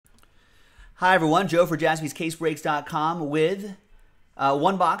Hi, everyone. Joe for JaspysCaseBreaks.com with a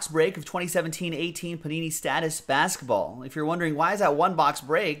one-box break of 2017-18 Panini Status Basketball. If you're wondering, why is that one-box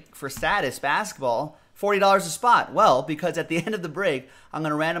break for Status Basketball $40 a spot? Well, because at the end of the break, I'm going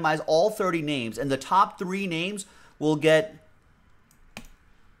to randomize all 30 names, and the top 3 names will get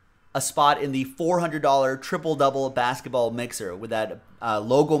a spot in the $400 triple-double basketball mixer with that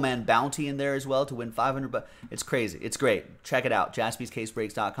Logo Man bounty in there as well to win $500. But it's crazy. It's great. Check it out,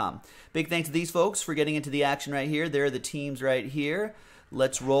 JaspysCaseBreaks.com. Big thanks to these folks for getting into the action right here. There are the teams right here.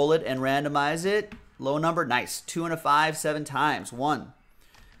 Let's roll it and randomize it. Low number. Nice. 2 and a 5, 7 times. 1,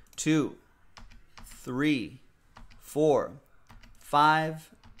 2, 3, 4, 5,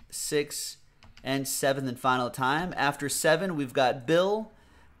 6, and 7th and final time. After 7, we've got Bill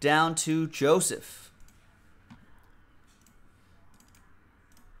down to Joseph.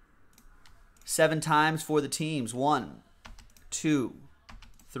 7 times for the teams. 1, 2,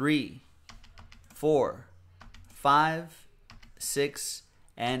 3, 4, 5, 6,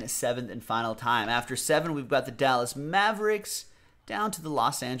 and 7th and final time. After 7, we've got the Dallas Mavericks down to the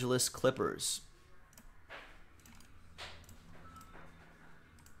Los Angeles Clippers.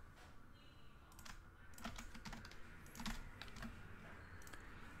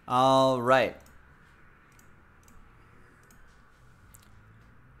 All right.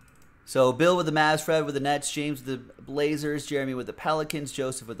 So Bill with the Mavs, Fred with the Nets, James with the Blazers, Jeremy with the Pelicans,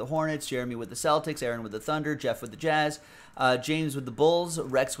 Joseph with the Hornets, Jeremy with the Celtics, Aaron with the Thunder, Jeff with the Jazz, James with the Bulls,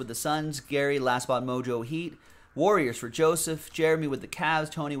 Rex with the Suns, Gary, Last Spot Mojo Heat, Warriors for Joseph, Jeremy with the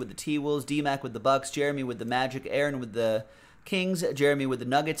Cavs, Tony with the T-Wolves, D-Mac with the Bucks, Jeremy with the Magic, Aaron with the Kings, Jeremy with the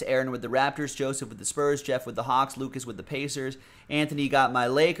Nuggets, Aaron with the Raptors, Joseph with the Spurs, Jeff with the Hawks, Lucas with the Pacers, Anthony got my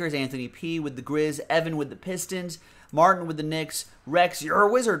Lakers, Anthony P with the Grizz, Evan with the Pistons, Martin with the Knicks, Rex, you're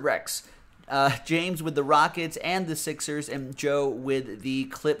a wizard, Rex, James with the Rockets and the Sixers, and Joe with the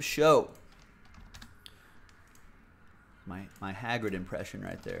Clip Show. My Hagrid impression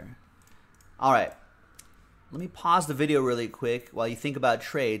right there. All right. Let me pause the video really quick while you think about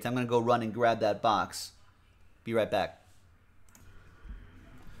trades. I'm going to go run and grab that box. Be right back.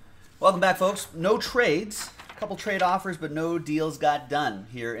 Welcome back, folks. No trades. A couple trade offers, but no deals got done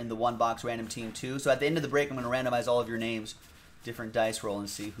here in the one-box random team 2. So at the end of the break, I'm going to randomize all of your names, different dice roll, and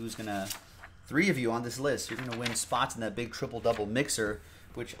see who's going to... 3 of you on this list, you're going to win spots in that big triple-double mixer,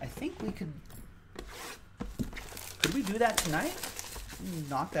 which I think we could... Could we do that tonight?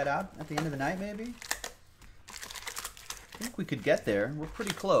 Knock that out at the end of the night, maybe? I think we could get there. We're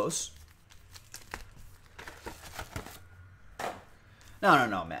pretty close.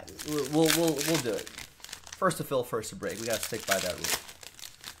 No, Matt. We'll do it. First to fill, first to break. We got to stick by that rule.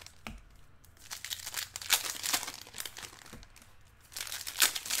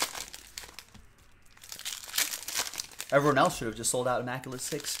 Everyone else should have just sold out Immaculate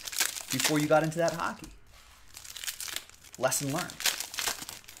 6 before you got into that hockey. Lesson learned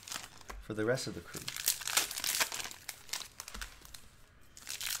for the rest of the crew.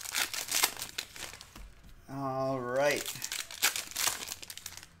 All right.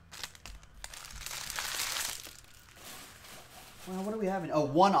 Well, what are we having? Oh,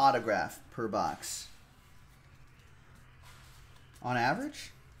 1 autograph per box. On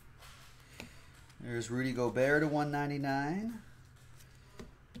average? There's Rudy Gobert to 199.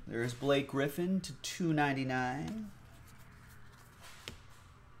 There's Blake Griffin to 299.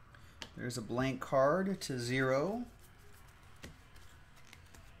 There's a blank card to 0.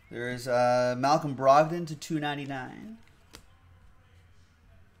 There's Malcolm Brogdon to 299.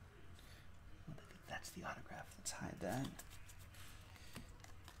 That's the autograph. Let's hide that.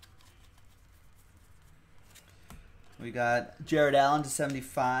 We got Jared Allen to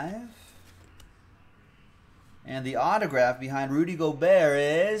 75. And the autograph behind Rudy Gobert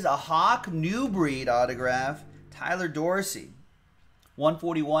is a Hawk New Breed autograph, Tyler Dorsey.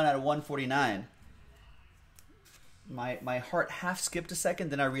 141 out of 149. My heart half skipped a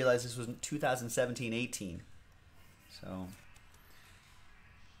second, then I realized this was 2017-18. So,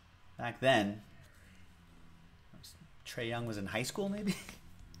 back then, Trae Young was in high school, maybe?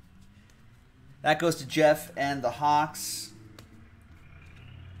 That goes to Jeff and the Hawks.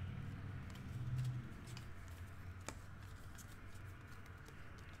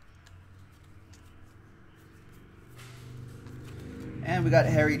 And we got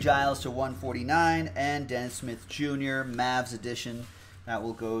Harry Giles to 149 and Dennis Smith Jr. Mavs edition. That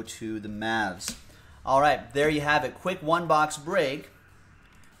will go to the Mavs. All right, there you have it. Quick one-box break.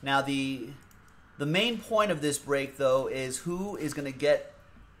 Now the main point of this break, though, is who's going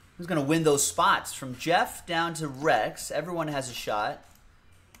to win those spots from Jeff down to Rex. Everyone has a shot.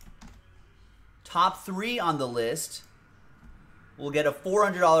 Top 3 on the list will get a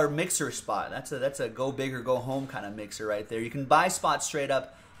 $400 mixer spot. That's a go big or go home kind of mixer right there. You can buy spots straight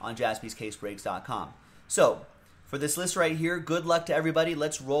up on jaspyscasebreaks.com. So, for this list right here, good luck to everybody.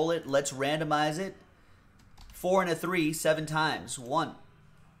 Let's roll it. Let's randomize it. 4 and a 3, 7 times. 1,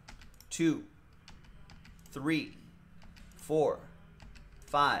 2, 3, 4,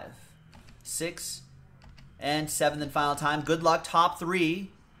 5, 6, and 7th and final time. Good luck. Top 3.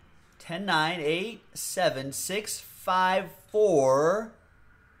 10, 9, 8, 7, 6, 5, 4,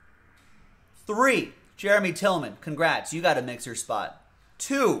 3. Jeremy Tillman, congrats. You got a mixer spot.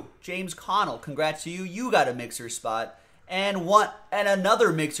 2, James Connell, congrats to you. You got a mixer spot. And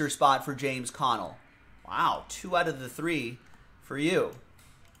another mixer spot for James Connell. Wow, 2 out of the 3 for you.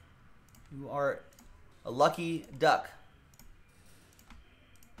 You are a lucky duck.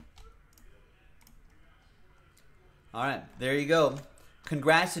 All right, there you go.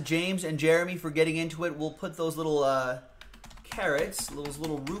 Congrats to James and Jeremy for getting into it. We'll put those little carrots, those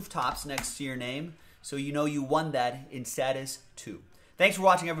little rooftops next to your name, so you know you won that in status 2. Thanks for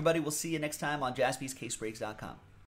watching, everybody. We'll see you next time on jaspyscasebreaks.com.